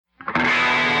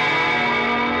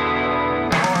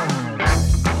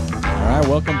right,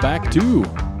 welcome back to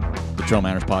the Trail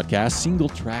Manners Podcast,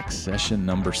 Singletrack Session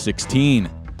number 16.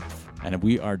 And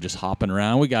we are just hopping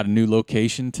around. We got a new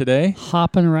location today.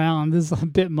 Hopping around. This is a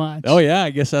bit much. Oh, yeah,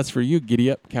 I guess that's for you, giddy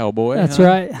up cowboy. That's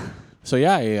right. So,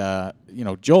 yeah,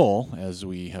 Joel, as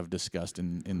we have discussed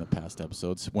in the past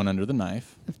episodes, went under the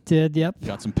knife. Did, yep.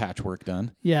 Got some patchwork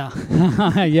done. Yeah.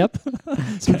 Yep.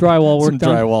 Some drywall work done. Some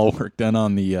drywall work done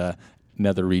on the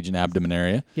nether region abdomen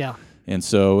area. Yeah. And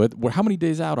so, how many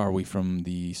days out are we from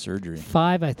the surgery?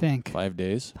 5, I think. 5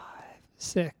 days?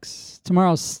 6.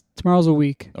 Tomorrow's a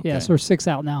week. Okay. Yeah, so we're 6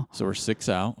 out now. So we're 6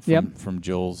 out from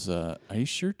Joel's. Are you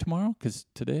sure tomorrow? Because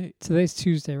today's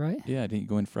Tuesday, right? Yeah, didn't you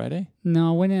go in Friday?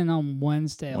 No, I went in on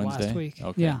Wednesday last week.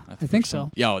 Okay. Yeah, I think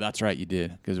so. Yeah, that's right, you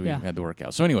did, because we had to work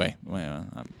out. So anyway,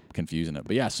 I'm confusing it.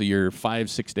 But yeah, so you're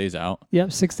 5-6 days out.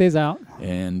 Yep, 6 days out.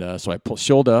 And so I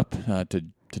showed up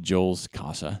to Joel's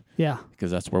casa. Yeah. Because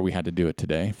that's where we had to do it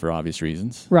today for obvious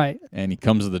reasons. Right. And he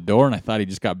comes to the door, and I thought he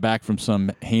just got back from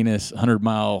some heinous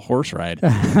 100-mile horse ride.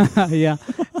 Yeah.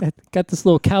 Got this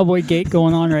little cowboy gait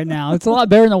going on right now. It's a lot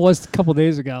better than it was a couple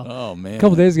days ago. Oh, man. A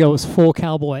couple days ago, it was full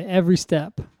cowboy every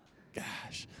step.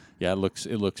 Gosh. Yeah, it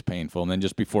looks painful. And then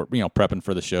just before, prepping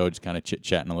for the show, just kind of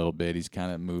chit-chatting a little bit. He's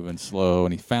kind of moving slow,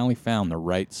 and he finally found the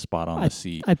right spot on the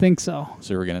seat. I think so.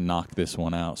 So we're going to knock this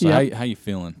one out. So how you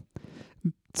feeling?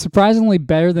 Surprisingly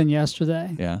better than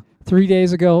yesterday. Yeah. 3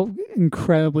 days ago,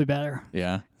 incredibly better.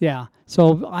 Yeah. Yeah.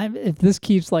 So if this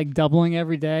keeps like doubling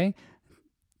every day,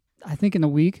 I think in a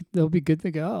week they'll be good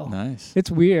to go. Nice. It's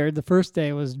weird. The first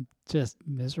day was just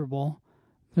miserable.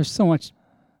 There's so much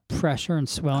pressure and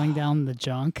swelling down the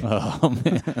junk. Oh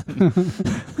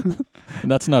man.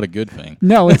 That's not a good thing.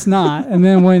 No, it's not. And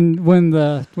then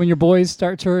when your boys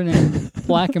start turning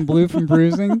black and blue from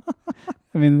bruising,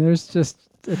 I mean, there's just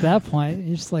at that point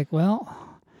you're just like, well,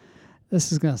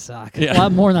 this is going to suck. Yeah. A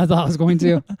lot more than I thought it was going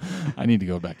to. I need to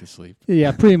go back to sleep.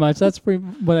 Yeah, pretty much. That's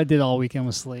what I did all weekend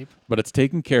was sleep. But it's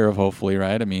taken care of, hopefully,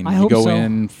 right? I mean, I you hope go so.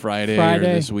 in Friday or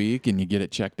this week and you get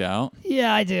it checked out.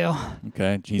 Yeah, I do.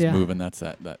 Okay. He's moving. That's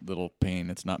that little pain.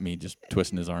 It's not me just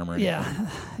twisting his arm or anything. Yeah.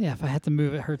 Yeah, if I had to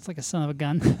move, it hurts like a son of a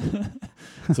gun.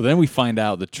 So then we find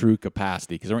out the true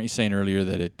capacity, because aren't you saying earlier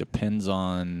that it depends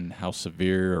on how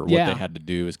severe or what they had to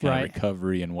do is kind of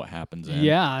recovery and what happens in?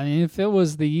 Yeah, I mean, if it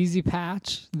was the easy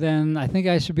patch, then I think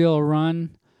I should be able to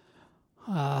run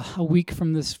a week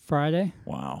from this Friday.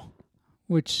 Wow.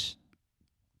 Which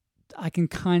I can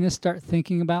kind of start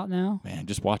thinking about now. Man,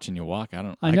 just watching you walk,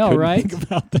 I know, right? Think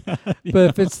about that. Yeah.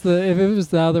 But if it was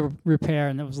the other repair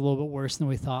and it was a little bit worse than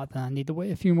we thought, then I need to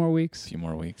wait a few more weeks.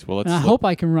 Well, I hope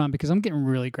I can run because I'm getting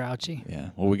really grouchy. Yeah.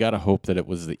 Well, we got to hope that it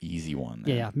was the easy one.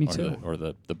 Then, yeah, me too. Or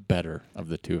the better of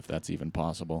the two, if that's even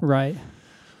possible. Right.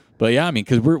 But yeah, I mean,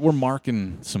 because we're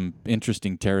marking some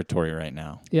interesting territory right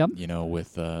now. Yep.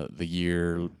 With the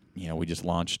year, we just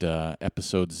launched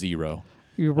episode 0.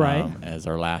 You're right. As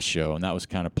our last show, and that was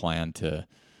kind of planned to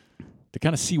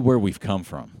kind of see where we've come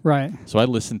from. Right. So I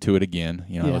listened to it again.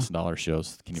 I listened to all our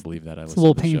shows. Can you believe that? It's a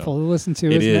little painful to listen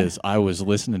to. It is. I was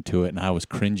listening to it, and I was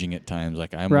cringing at times.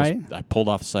 Like I pulled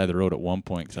off the side of the road at one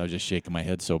point because I was just shaking my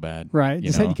head so bad. Right.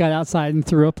 You got outside and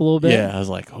threw up a little bit. Yeah. I was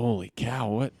like, holy cow,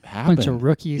 what happened? Bunch of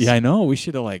rookies. Yeah, I know. We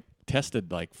should have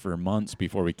tested for months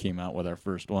before we came out with our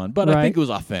first one, but I think it was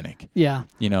authentic. Yeah.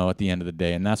 At the end of the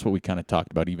day, and that's what we kind of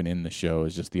talked about even in the show,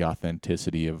 is just the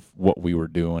authenticity of what we were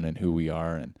doing and who we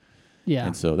are, and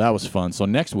so that was fun. So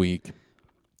next week,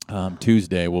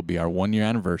 Tuesday, will be our 1-year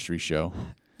anniversary show.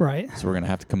 Right. So we're gonna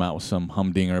have to come out with some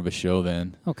humdinger of a show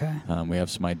then. Okay. We have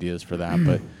some ideas for that,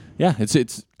 but yeah,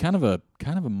 it's kind of a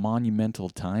monumental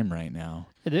time right now.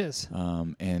 It is.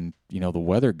 And the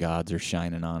weather gods are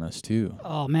shining on us too.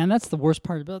 Oh man, that's the worst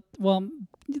part about. Well,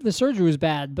 the surgery was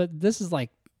bad, but this is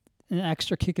like an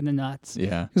extra kick in the nuts.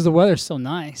 Yeah. Because the weather's so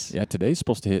nice. Yeah, today's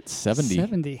supposed to hit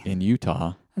 70 in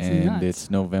Utah. That's and nuts.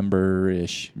 It's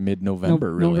November-ish,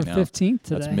 mid-November really now. November 15th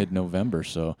today. That's mid-November.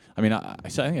 So, I mean, I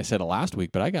think I said it last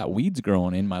week, but I got weeds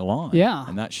growing in my lawn. Yeah.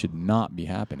 And that should not be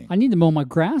happening. I need to mow my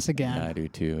grass again. Yeah, I do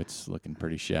too. It's looking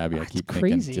pretty shabby. I keep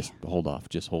crazy. thinking,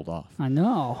 just hold off. I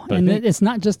know. But and it's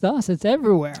not just us. It's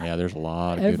everywhere. Yeah, there's a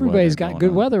lot of Everybody's good weather got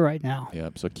good weather right now.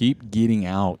 Yep. So keep getting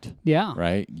out. Yeah.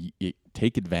 Right?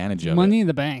 Take advantage of it. Money in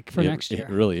the bank for next year. It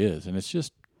really is. And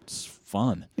it's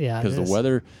fun. Yeah, because the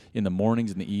weather in the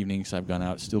mornings and the evenings, I've gone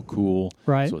out, it's still cool.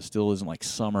 Right. So it still isn't like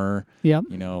summer. Yep.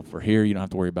 For here, you don't have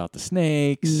to worry about the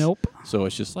snakes. Nope. So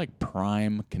it's just like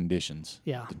prime conditions.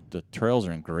 Yeah. The trails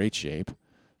are in great shape.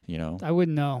 I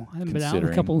wouldn't know. I haven't been out in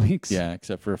a couple of weeks. Yeah,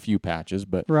 except for a few patches.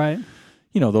 But right.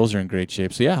 Those are in great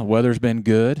shape. So yeah, weather's been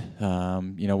good.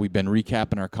 We've been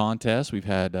recapping our contest. We've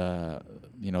had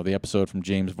the episode from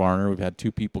James Varner. We've had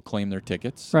 2 people claim their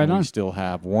tickets. Right on. We still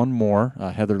have one more.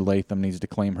 Heather Latham needs to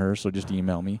claim hers, so just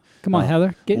email me. Come on,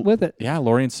 Heather, get with it. Yeah,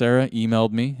 Lori and Sarah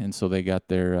emailed me, and so they got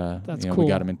their. That's cool. cool. We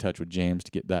got them in touch with James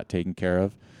to get that taken care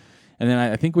of. And then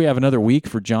I think we have another week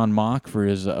for John Mock for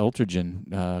his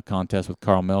Ultragen contest with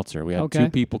Carl Meltzer. We had 2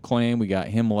 people claim. We got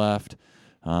him left.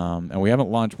 And we haven't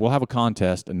launched. We'll have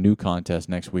a new contest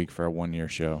next week for our 1-year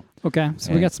show. Okay,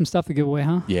 so we got some stuff to give away,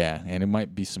 huh? Yeah, and it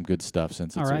might be some good stuff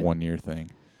since it's a 1-year thing.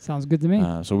 Sounds good to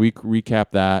me. So we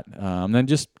recap that. Then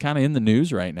just kind of in the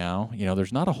news right now,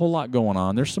 there's not a whole lot going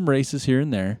on. There's some races here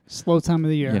and there. Slow time of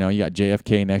the year. You got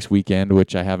JFK next weekend,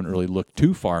 which I haven't really looked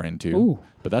too far into. Ooh.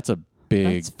 But that's a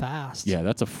big. That's fast. Yeah,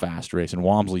 that's a fast race. And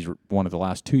Walmsley's won it the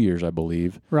last 2 years, I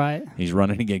believe. Right. He's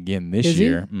running again this Is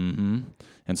year. He? Mm-hmm.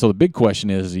 And so the big question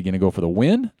is he going to go for the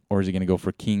win or is he going to go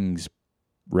for King's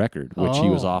record, which he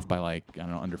was off by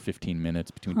under 15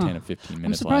 minutes, between 10 and 15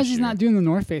 minutes. I'm surprised he's not doing the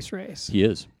North Face race. He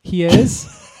is. He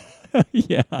is?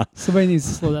 Yeah. Somebody needs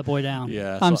to slow that boy down.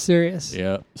 Yeah. I'm serious.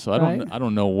 Yeah. So I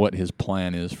don't know what his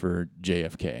plan is for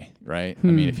JFK, right? I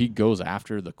mean, if he goes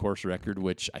after the course record,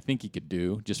 which I think he could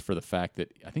do just for the fact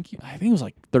that I think it was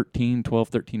like 13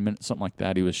 minutes, something like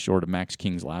that. He was short of Max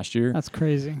King's last year. That's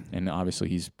crazy. And obviously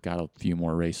he's got a few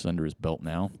more races under his belt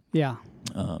now. Yeah.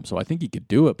 So I think he could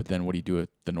do it, but then what do you do at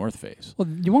the North Face? Well,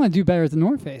 you want to do better at the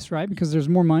North Face, right? Because there's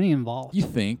more money involved. You'd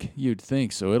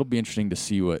think. So it'll be interesting to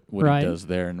see what he does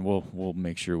there, and we'll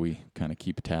make sure we kind of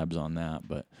keep tabs on that.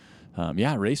 But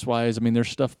race-wise, I mean, there's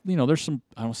stuff, there's some,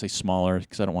 I don't want to say smaller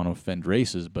because I don't want to offend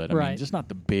races, but I mean, just not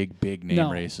the big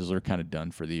name races. They're kind of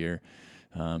done for the year.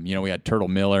 We had Turtle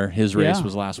Miller. His race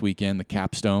was last weekend, the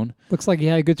Capstone. Looks like he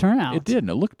had a good turnout. It did, and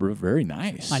it looked very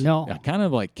nice. I know. I kind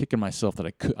of kicking myself that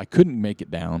I couldn't make it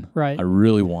down. Right. I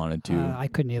really wanted to. I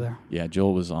couldn't either. Yeah,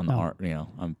 Joel was on the art.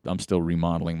 I'm still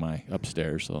remodeling my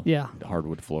upstairs, so the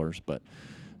hardwood floors, but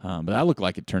that looked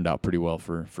like it turned out pretty well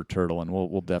for Turtle, and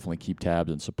we'll definitely keep tabs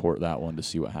and support that one to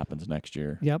see what happens next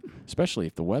year. Yep. Especially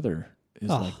if the weather is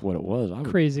like what it was. I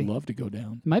would love to go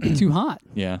down. It might be too hot.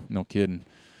 Yeah, no kidding.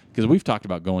 Because we've talked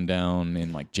about going down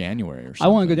in January or something. I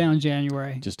want to go down in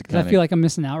January. Just to kind I feel like I'm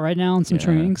missing out right now on some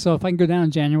training. So if I can go down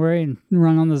in January and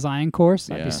run on the Zion course,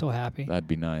 I'd be so happy. That'd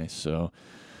be nice. So,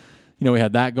 we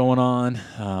had that going on.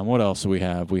 What else do we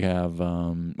have? We have,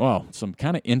 some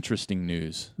kind of interesting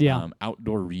news. Yeah.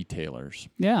 Outdoor Retailers.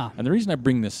 Yeah. And the reason I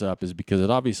bring this up is because it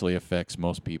obviously affects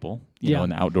most people, you know,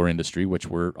 in the outdoor industry, which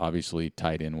we're obviously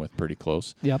tied in with pretty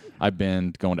close. Yep. I've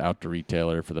been going to Outdoor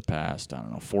Retailer for the past,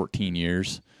 14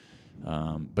 years.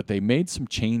 But they made some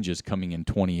changes coming in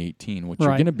 2018, which are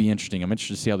going to be interesting. I'm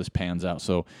interested to see how this pans out.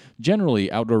 So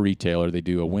generally, Outdoor Retailer, they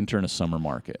do a winter and a summer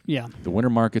market. Yeah. The winter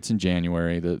market's in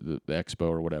January, the expo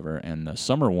or whatever, and the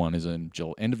summer one is in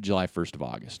end of July, 1st of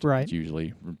August. Right. It's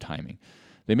usually timing.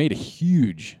 They made a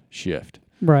huge shift.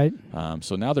 Right.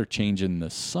 So now they're changing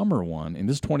the summer one, and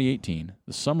this is 2018.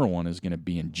 The summer one is going to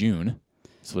be in June,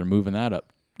 so they're moving that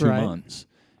up 2 months.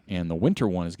 And the winter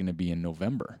one is going to be in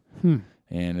November.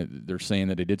 And they're saying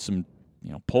that they did some,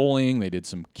 polling, they did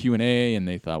some Q&A, and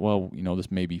they thought, well, this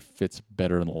maybe fits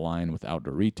better in the line with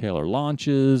Outdoor Retailer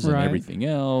launches and everything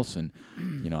else. And,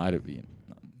 I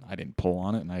didn't poll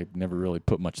on it, and I never really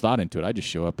put much thought into it. I just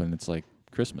show up, and it's like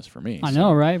Christmas for me. I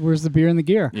know, right? Where's the beer and the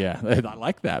gear? Yeah, I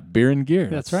like that. Beer and gear.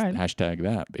 That's right. Hashtag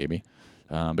that, baby.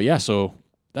 So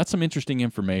that's some interesting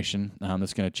information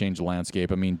that's going to change the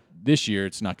landscape. I mean, this year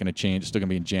it's not going to change. It's still going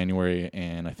to be in January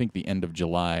and I think the end of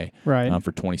July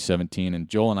for 2017. And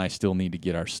Joel and I still need to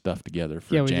get our stuff together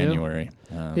for January.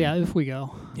 If we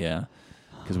go. Yeah,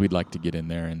 because we'd like to get in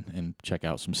there and check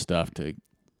out some stuff to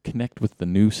connect with the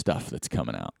new stuff that's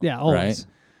coming out. Yeah, always. Right?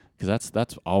 Because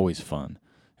that's always fun.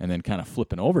 And then kind of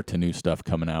flipping over to new stuff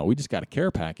coming out. We just got a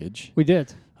care package. We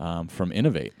did. From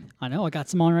Innovate. I know. I got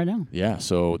some on right now. Yeah,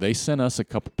 so they sent us a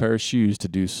couple pair of shoes to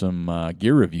do some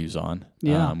gear reviews on.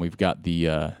 Yeah. We've got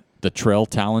the Trail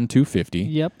Talon 250.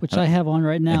 Yep, which I have on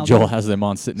right now. And Joel has them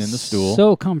on sitting in the stool.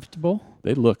 So comfortable.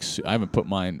 They look. I haven't put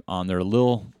mine on. They're a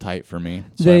little tight for me,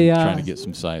 so I'm trying to get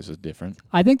some sizes different.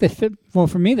 I think they fit. Well,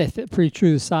 for me, they fit pretty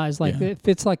true to size. It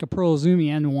fits like a Pearl Zumi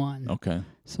N1. Okay.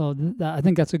 So I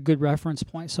think that's a good reference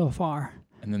point so far.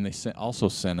 And then they also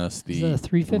sent us the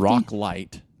 350? Rock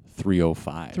Light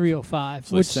 305. 305,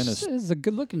 so which is a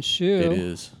good-looking shoe. It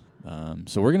is.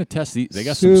 So we're going to test these. They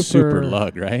got some super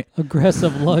lug, right?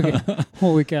 Aggressive lugging.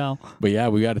 Holy cow. But yeah,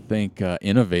 we got to thank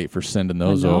Innovate for sending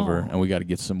those over. And we got to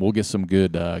get some, we'll get some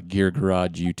good Gear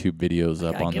Garage YouTube videos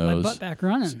up on get those. My butt back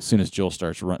running. As soon as Joel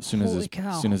starts running, as soon as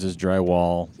his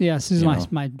drywall. Yeah, as soon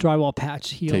as my drywall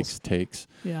patch heals. Takes.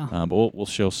 Yeah. But we'll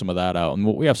show some of that out. And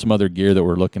we have some other gear that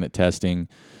we're looking at testing.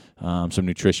 some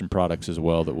nutrition products as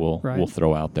well that we'll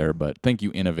throw out there. But thank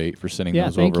you, Innovate, for sending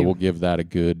those over. We'll give that a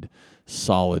good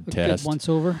solid test. Good once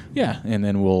over. Yeah, and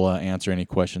then we'll answer any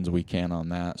questions we can on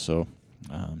that. So,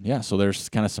 so there's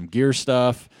kind of some gear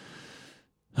stuff.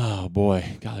 Oh,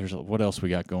 boy. God, what else we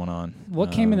got going on?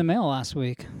 What came in the mail last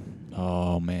week?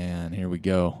 Oh, man. Here we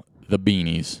go. The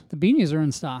beanies. The beanies are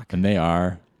in stock. And they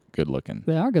are good looking.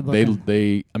 They are good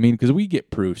looking. Because we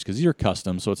get proofs, because these are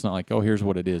custom, so it's not like, oh, here's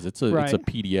what it is. It's a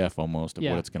PDF almost of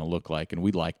what it's going to look like, and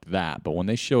we liked that. But when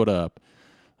they showed up,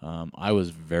 I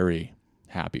was very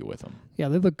happy with them. Yeah,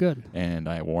 they look good. And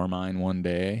I wore mine one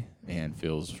day, and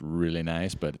feels really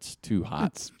nice, but it's too hot.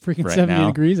 It's freaking right 70 now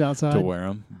degrees outside to wear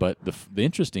them. But the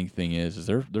interesting thing is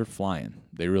they're flying.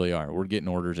 They really are. We're getting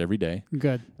orders every day.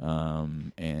 Good.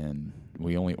 And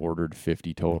we only ordered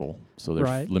 50 total. So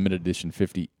they're limited edition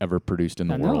 50 ever produced in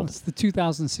the world. It's the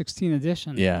 2016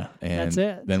 edition. Yeah. And that's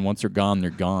it. Then once they're gone, they're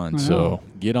gone. So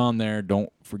get on there.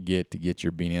 Don't forget to get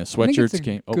your beanie. Sweatshirts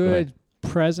came. Good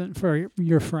present for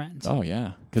your friends. Oh,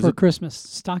 yeah. For Christmas.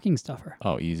 Stocking stuffer.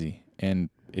 Oh, easy. And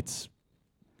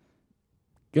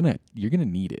you're gonna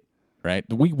need it, right?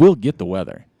 We will get the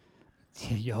weather.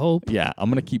 You hope. Yeah, I'm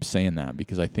gonna keep saying that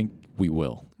because I think we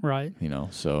will. Right.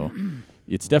 So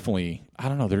it's definitely, I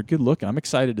don't know, they're good looking. I'm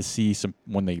excited to see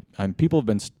people have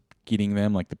been getting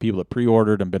them, like the people that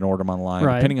pre-ordered and been ordering them online.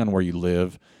 Right. Depending on where you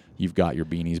live, you've got your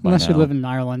beanies by now. Unless you live in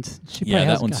Ireland.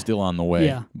 That one's still on the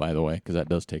way, by the way, because that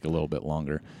does take a little bit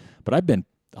longer. But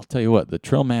I'll tell you what, the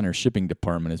Trail Manor shipping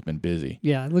department has been busy.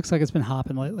 Yeah, it looks like it's been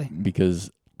hopping lately.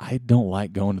 Because I don't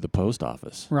like going to the post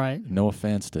office. Right. No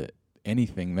offense to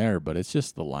anything there, but it's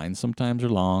just the lines sometimes are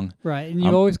long. Right, and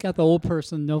you've always got the old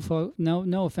person.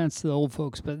 No offense to the old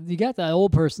folks, but you got that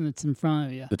old person that's in front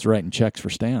of you. That's writing checks for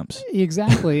stamps.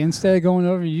 Exactly. Instead of going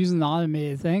over using the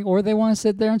automated thing, or they want to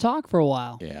sit there and talk for a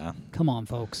while. Yeah. Come on,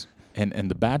 folks.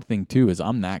 And the bad thing too is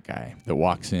I'm that guy that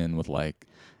walks in with like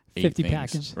 50 things,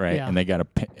 packages, right? Yeah. And they got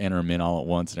to enter them in all at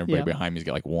once, and everybody behind me's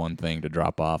got like one thing to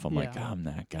drop off. I'm like, I'm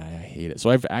that guy. I hate it. So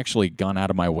I've actually gone out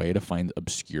of my way to find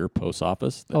obscure post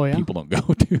office that people don't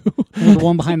go to. The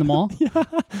one behind the mall?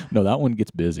 No, that one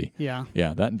gets busy. Yeah.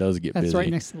 Yeah, that does get busy. That's right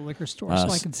next to the liquor store, so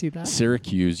I can see that.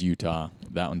 Syracuse, Utah.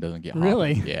 That one doesn't get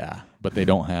really? Hopping. Yeah. But they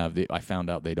don't have I found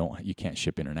out you can't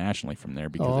ship internationally from there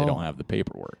because they don't have the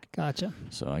paperwork. Gotcha.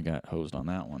 So I got hosed on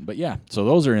that one. But yeah, so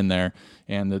those are in there,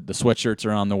 and the sweatshirts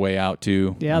are on the way out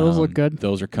too. Yeah, those look good.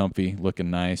 Those are comfy,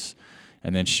 looking nice.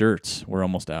 And then shirts, we're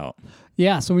almost out.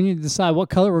 Yeah, so we need to decide what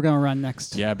color we're going to run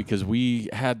next. Yeah, because we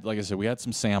had, like I said, we had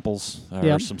some samples.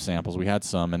 We had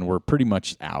some, and we're pretty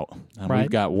much out. We've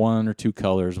got one or two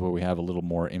colors where we have a little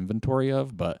more inventory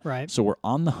of, but so we're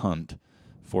on the hunt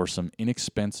for some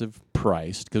inexpensive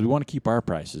priced, because we want to keep our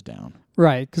prices down.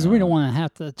 Right, because we don't want to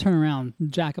have to turn around and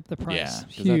jack up the price.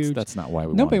 Yeah, that's not why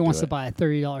we Nobody wants to buy a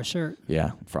 $30 shirt.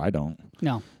 Yeah, I don't.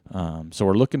 No. So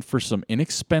we're looking for some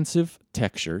inexpensive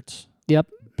tech shirts. Yep.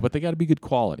 But they got to be good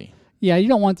quality. Yeah, you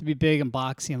don't want it to really and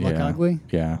boxy and look ugly.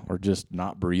 Yeah, or just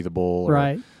not breathable.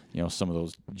 Or, some of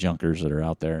those junkers that are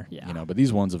out there. Yeah. But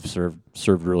these ones have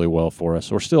served really well for us.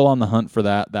 So we're still on the hunt for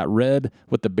that. That red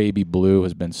with the baby blue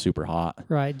has been super hot.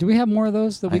 Right. Do we have more of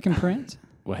those that we can print?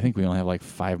 Well, I think we only have like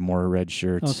 5 more red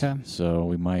shirts. Okay. So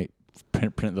we might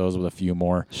print those with a few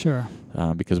more. Sure.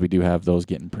 Because we do have those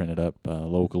getting printed up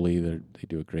locally. They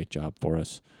do a great job for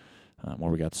us.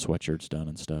 Where we got sweatshirts done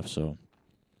and stuff. So,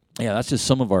 yeah, that's just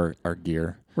some of our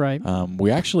gear. Right. We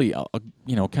actually,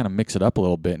 kind of mix it up a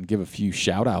little bit and give a few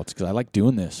shout-outs because I like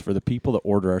doing this for the people that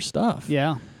order our stuff.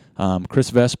 Yeah.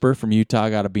 Chris Vesper from Utah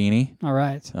got a beanie. All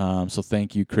right. So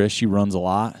thank you, Chris. She runs a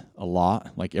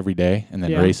lot, like every day, and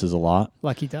then races a lot.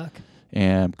 Lucky duck.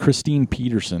 And Christine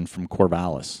Peterson from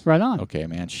Corvallis. Right on. Okay,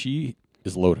 man. She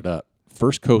is loaded up.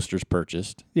 First coasters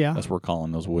purchased. Yeah. That's what we're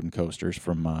calling those wooden coasters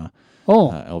from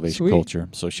Elevation sweet. Culture.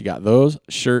 So she got those,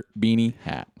 shirt, beanie,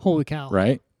 hat. Holy cow.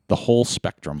 Right? The whole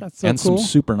spectrum. That's so and cool. Some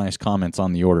super nice comments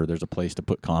on the order. There's a place to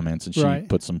put comments, and she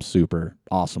put some super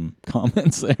awesome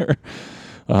comments there,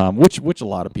 which a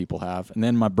lot of people have. And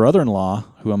then my brother-in-law,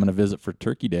 who I'm going to visit for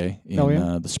Turkey Day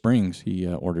in the Springs, he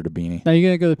ordered a beanie. Now you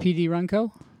going to go to PD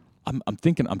Runco? I'm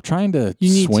thinking, I'm trying to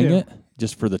swing it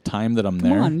just for the time that I'm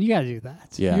there. Come on, you got to do that.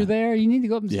 Yeah. You're there, you need to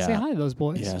go up and say hi to those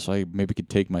boys. Yeah, so I maybe could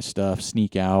take my stuff,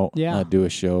 sneak out, do a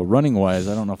show. Running-wise,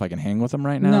 I don't know if I can hang with them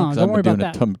right now. No, don't worry about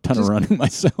that. I've been doing a ton of running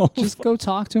myself. Just go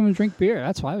talk to them and drink beer.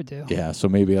 That's what I would do. Yeah, so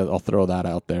maybe I'll throw that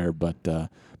out there. But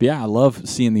yeah, I love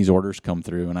seeing these orders come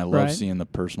through, and I love seeing the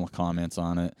personal comments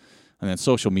on it. And then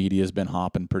social media has been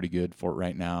hopping pretty good for it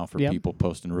right now for people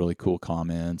posting really cool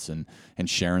comments and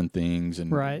sharing things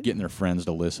and getting their friends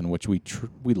to listen, which we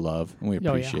love and we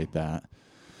appreciate that.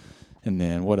 And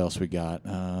then what else we got?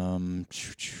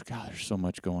 God, there's so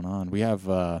much going on. We have,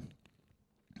 the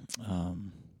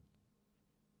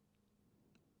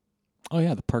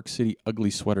Park City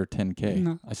Ugly Sweater 10K.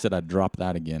 No. I said I'd drop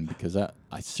that again because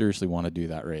I seriously want to do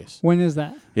that race. When is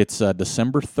that? It's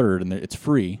December 3rd, and it's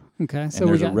free. Okay, so and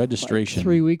there's we got a registration. Like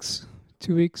 3 weeks,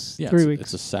 2 weeks, yeah, 3 weeks.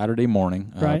 It's a Saturday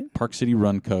morning. Right. Park City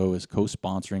Run Co. is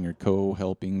co-sponsoring or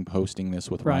co-helping hosting this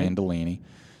with Ryan Delaney,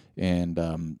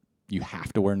 and you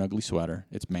have to wear an ugly sweater.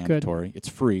 It's mandatory. Good. It's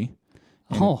free.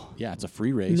 It's a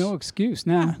free race. No excuse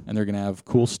now. Yeah. And they're going to have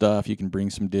cool stuff. You can bring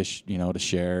some dish, to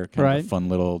share. Kind of a fun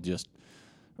little just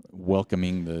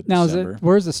welcoming the now, December.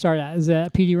 Where's the start at? Is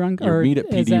that PD Run Co? Or meet at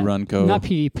PD Run Co. Not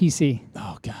PD, PC.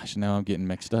 Oh, gosh. Now I'm getting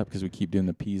mixed up because we keep doing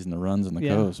the P's and the runs and the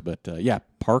Co's. But,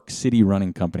 Park City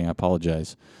Running Company. I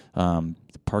apologize. The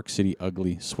Park City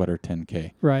Ugly Sweater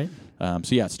 10K. Right.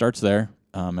 It starts there.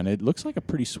 And it looks like a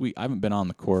pretty sweet. I haven't been on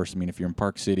the course. I mean, if you're in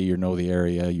Park City or know the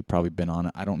area, you've probably been on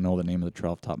it. I don't know the name of the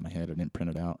trail off the top of my head. I didn't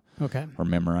print it out or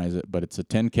memorize it. But it's a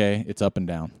 10K. It's up and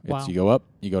down. Wow. You go up,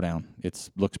 you go down. It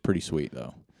looks pretty sweet,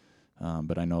 though.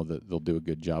 But I know that they'll do a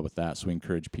good job with that. So we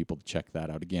encourage people to check that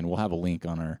out. Again, we'll have a link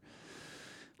on our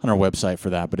website for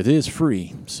that. But it is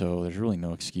free, so there's really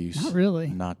no excuse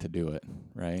not to do it,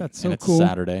 right? That's so and it's cool.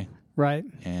 Saturday. Right.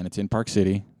 And it's in Park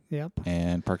City. Yep.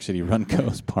 And Park City Run Co.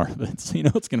 is part of it. So,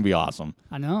 it's going to be awesome.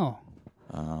 I know.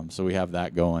 So we have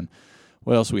that going.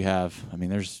 What else we have? I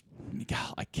mean,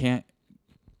 I can't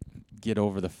get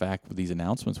over the fact with these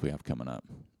announcements we have coming up,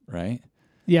 right?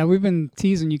 Yeah, we've been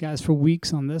teasing you guys for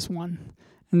weeks on this one.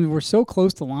 And we're so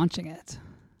close to launching it.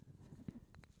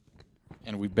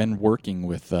 And we've been working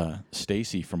with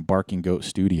Stacy from Barking Goat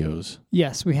Studios.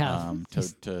 Yes, we have.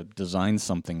 To design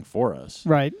something for us.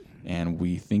 Right. And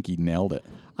we think he nailed it.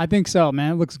 I think so,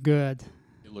 man. It looks good.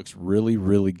 It looks really,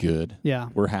 really good. Yeah.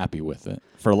 We're happy with it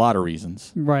for a lot of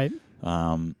reasons. Right.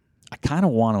 I kind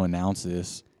of want to announce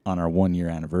this on our 1-year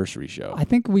anniversary show. I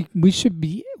think we should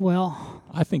be,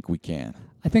 I think we can.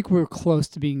 I think we're close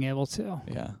to being able to.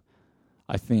 Yeah.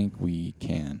 I think we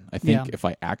can. I think if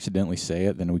I accidentally say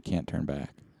it, then we can't turn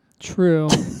back. True.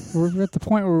 We're at the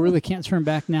point where we really can't turn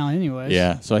back now anyways.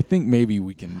 Yeah, so I think maybe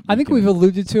we can. I think we've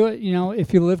alluded to it,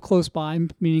 if you live close by,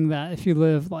 meaning that if you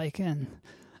live like in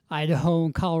Idaho,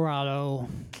 Colorado,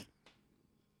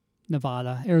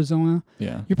 Nevada, Arizona,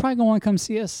 you're probably going to want to come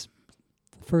see us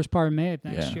the first part of May of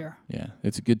next year. Yeah,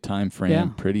 it's a good time frame. Yeah.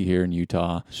 Pretty here in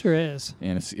Utah. Sure is.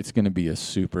 And it's going to be a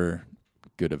super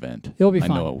good event. It'll be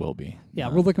fun. I know it will be. Yeah,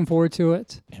 we're looking forward to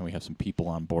it. And we have some people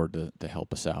on board to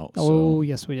help us out. Oh,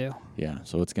 yes, we do. Yeah,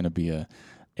 so it's going to be a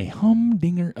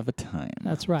humdinger of a time.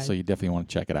 That's right. So you definitely want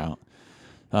to check it out.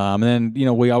 And then,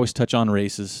 we always touch on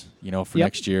races, for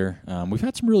next year. We've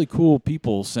had some really cool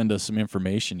people send us some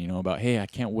information, about, hey, I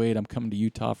can't wait. I'm coming to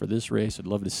Utah for this race. I'd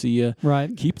love to see you.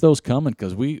 Right. Keep those coming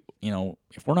because we,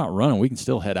 if we're not running, we can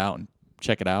still head out and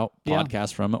check it out,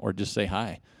 podcast from it, or just say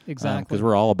hi. Exactly. Because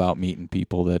we're all about meeting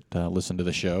people that listen to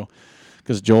the show.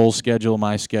 Because Joel's schedule,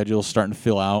 my schedule is starting to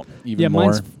fill out even more. Yeah,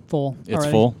 mine's full. It's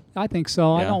already full? I think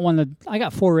so. Yeah. I don't want to. I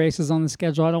got 4 races on the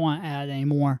schedule. I don't want to add any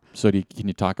more. So can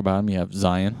you talk about them? You have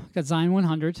Zion. Got Zion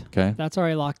 100. Okay. That's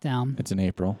already locked down. It's in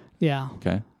April. Yeah.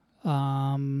 Okay.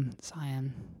 Zion.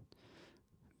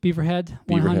 Beaverhead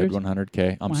 100. Beaverhead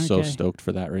 100K. I'm 100K. So stoked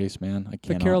for that race, man. I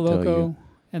cannot the Carol tell Loco, you.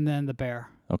 And then the Bear.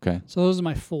 Okay. So those are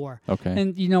my 4. Okay.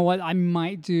 And you know what? I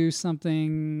might do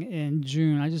something in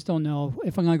June. I just don't know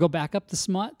if I'm going to go back up to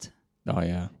Smut. Oh,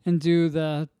 yeah. And do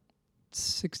the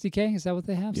 60K. Is that what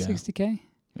they have? Yeah. 60K?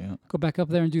 Yeah. Go back up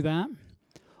there and do that.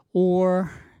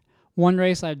 Or one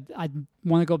race I'd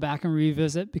want to go back and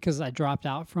revisit because I dropped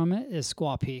out from it is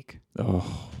Squaw Peak.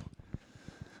 Oh.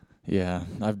 Yeah.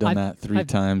 I've done that 3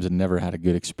 times and never had a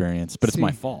good experience. But it's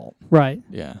my fault. Right.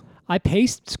 Yeah. I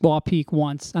paced Squaw Peak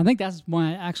once. I think that's when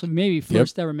I actually maybe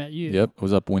first ever met you. Yep. It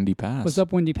was up Windy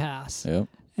Pass. Yep.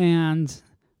 And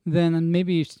then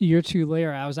maybe a year or 2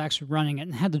 later, I was actually running it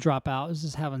and had to drop out. I was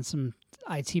just having some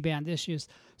IT band issues.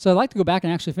 So I'd like to go back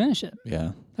and actually finish it.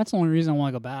 Yeah. That's the only reason I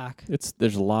want to go back.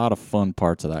 There's a lot of fun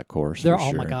parts of that course.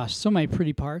 Oh my gosh, so many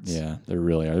pretty parts. Yeah, there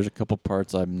really are. There's a couple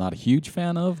parts I'm not a huge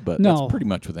fan of, but that's pretty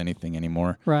much with anything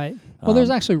anymore. Right. Well,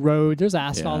 there's actually road. There's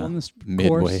asphalt on this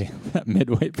course. That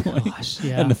midway point. Gosh,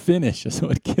 yeah. And the finish is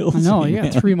what kills me. I know. You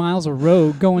got 3 miles of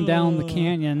road going down the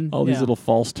canyon. All these little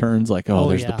false turns like,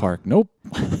 there's the park. Nope.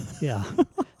 Yeah.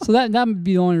 So that would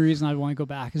be the only reason I'd want to go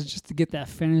back is just to get that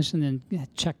finish and then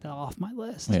check that off my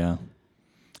list. Yeah.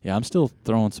 Yeah, I'm still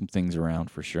throwing some things around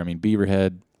for sure. I mean,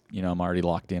 Beaverhead, I'm already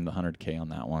locked into 100K on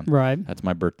that one. Right. That's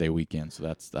my birthday weekend,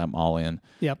 so I'm all in.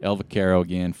 Yep. El Vaquero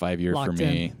again, 5-year for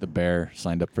me. In. The Bear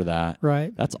signed up for that.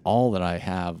 Right. That's all that I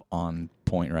have on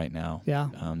point right now. Yeah.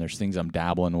 There's things I'm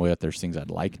dabbling with. There's things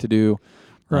I'd like to do.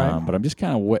 Right. But I'm just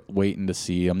kind of waiting to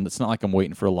see. It's not like I'm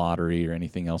waiting for a lottery or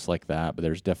anything else like that, but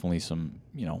there's definitely some,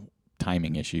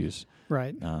 timing issues.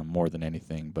 Right. More than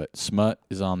anything. But Smut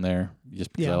is on there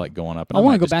just because I like going up. And I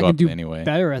want to go back and do anyway.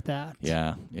 better at that.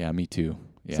 Yeah, me too.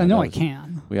 Yeah, I know I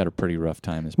can. We had a pretty rough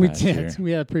time this past year. We did.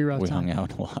 We had a pretty rough time. We hung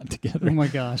out a lot together. Oh, my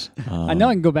gosh. I know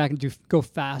I can go back and go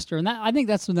faster. And I think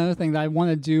that's another thing that I want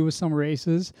to do with some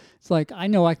races. It's like I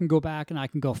know I can go back and I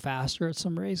can go faster at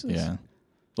some races. Yeah.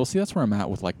 Well, see, that's where I'm at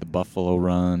with like the Buffalo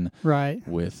Run, right?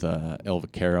 With El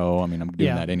Vaquero. I mean, I'm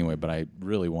doing that anyway, but I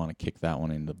really want to kick that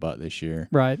one in the butt this year,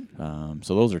 right?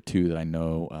 So those are two that I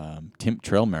know. Timp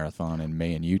Trail Marathon in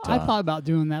May in Utah. I thought about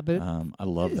doing that, but I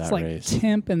love that race. It's like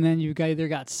Timp, and then you either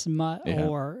got Smut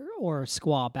or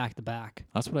Squaw back to back.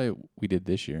 That's what we did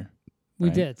this year. We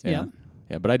did, yeah.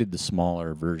 Yeah, but I did the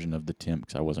smaller version of the Timp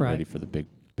because I wasn't ready for the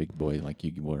big boy like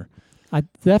you were. I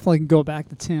definitely can go back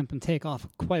to Timp and take off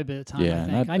quite a bit of time. Yeah, I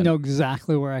think I know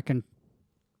exactly where I can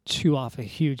chew off a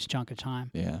huge chunk of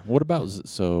time. Yeah. What about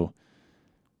so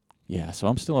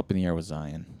I'm still up in the air with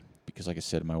Zion because, like I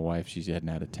said, my wife, she's heading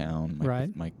out of town.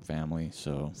 My family.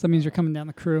 So that means you're coming down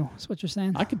the crew. That's what you're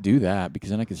saying. I could do that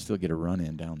because then I could still get a run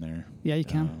in down there. Yeah, you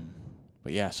can.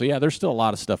 But there's still a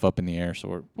lot of stuff up in the air,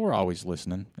 so we're always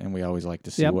listening, and we always like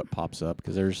to see what pops up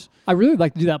because I really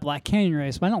like to do that Black Canyon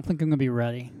race, but I don't think I'm gonna be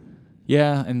ready.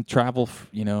 Yeah, and travel,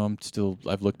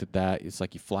 I've looked at that. It's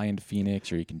like you fly into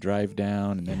Phoenix or you can drive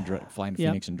down and then fly into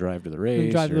Phoenix and drive to the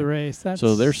race.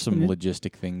 So there's some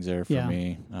logistic things there for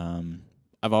me.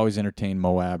 I've always entertained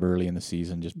Moab early in the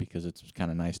season just because it's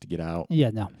kind of nice to get out. Yeah,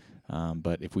 no.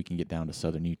 But if we can get down to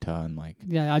southern Utah and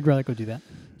I'd rather go do that.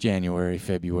 January,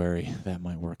 February, that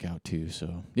might work out too.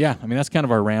 So, that's kind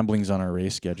of our ramblings on our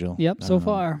race schedule. Yep, so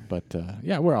far. But,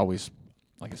 we're always...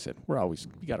 Like I said, we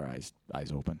got our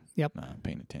eyes open. Yep.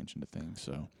 Paying attention to things.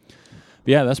 So,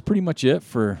 but that's pretty much it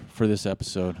for this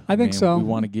episode. I think so. We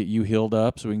want to get you healed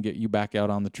up so we can get you back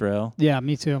out on the trail. Yeah,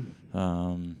 me too.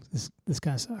 This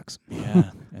kind of sucks.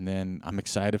 Yeah, and then I'm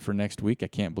excited for next week. I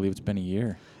can't believe it's been a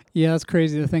year. Yeah, it's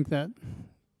crazy to think that.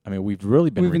 I mean, we've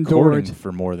really been recording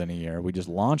for more than a year. We just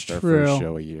launched our first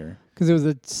show a year. Because it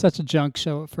was such a junk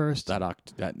show at first. That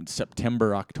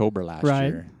September, October last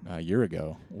year, a year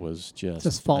ago, was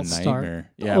just false a nightmare.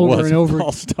 Start. Yeah, over it was and over,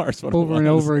 false starts. Over and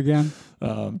over again.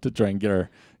 To try and get our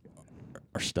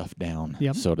stuff down,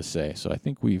 so to say. So I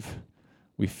think we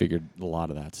figured a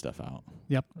lot of that stuff out.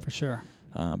 Yep, for sure.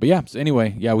 But so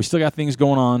anyway, we still got things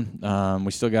going on.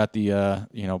 We still got the,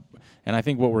 and I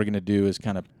think what we're going to do is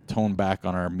kind of tone back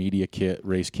on our media kit,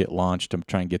 race kit launch to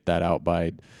try and get that out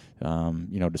by,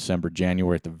 December,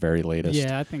 January at the very latest.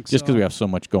 Yeah, I think so. Just because we have so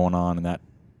much going on and that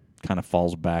kind of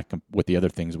falls back with the other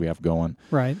things we have going.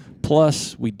 Right.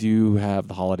 Plus, we do have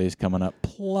the holidays coming up.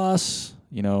 Plus,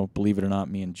 believe it or not,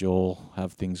 me and Joel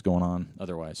have things going on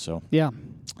otherwise. So, yeah.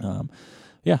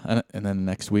 And then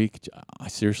next week, I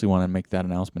seriously want to make that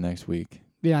announcement next week.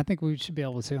 Yeah, I think we should be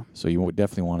able to. So you would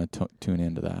definitely want to tune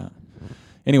into that.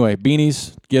 Anyway,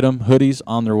 beanies, get them. Hoodies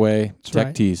on their way. That's Tech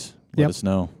right. tees, let us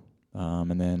know.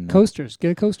 And then coasters,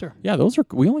 get a coaster. Yeah,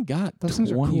 we only got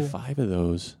 25 of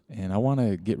those, and I want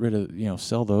to get rid of,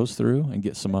 sell those through and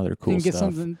get some other cool get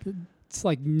stuff. Something it's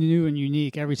like new and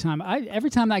unique every time.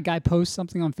 Every time that guy posts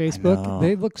something on Facebook,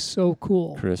 they look so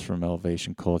cool. Chris from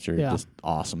Elevation Culture, just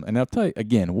awesome. And I'll tell you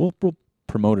again, we'll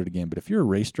promote it again. But if you're a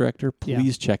race director,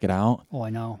 please check it out. Oh,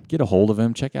 I know. Get a hold of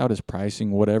him. Check out his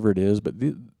pricing, whatever it is. But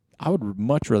I would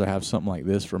much rather have something like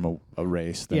this from a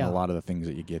race than a lot of the things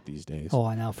that you get these days. Oh,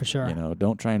 I know, for sure.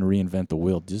 Don't try and reinvent the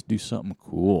wheel. Just do something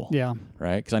cool. Yeah.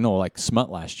 Right? Because I know like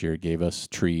Smut last year gave us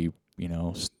tree,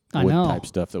 wood type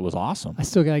stuff that was awesome. I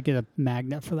still got to get a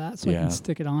magnet for that so I can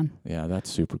stick it on. Yeah, that's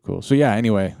super cool. So,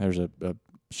 anyway, there's a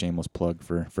shameless plug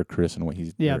for Chris and what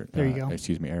he's there you go.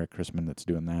 Excuse me, Eric Chrisman that's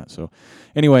doing that. So,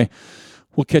 anyway,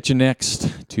 we'll catch you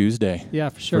next Tuesday. Yeah,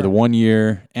 for sure. For the 1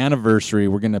 year anniversary.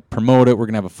 We're going to promote it. We're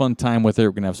going to have a fun time with it.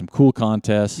 We're going to have some cool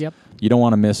contests. Yep. You don't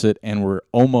want to miss it. And we're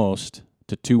almost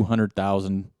to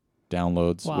 200,000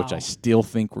 downloads, which I still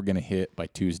think we're going to hit by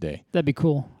Tuesday. That'd be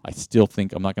cool. I still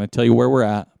think, I'm not going to tell you where we're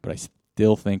at, but I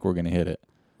still think we're going to hit it.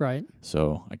 Right.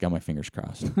 So I got my fingers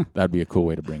crossed. That'd be a cool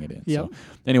way to bring it in. Yep. So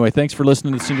anyway, thanks for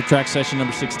listening to Singletrack Session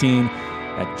number 16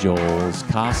 at Joel's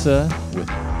Casa with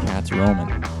Cats Roman.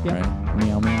 Yep. Right?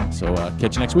 Meow, meow. So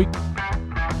catch you next week.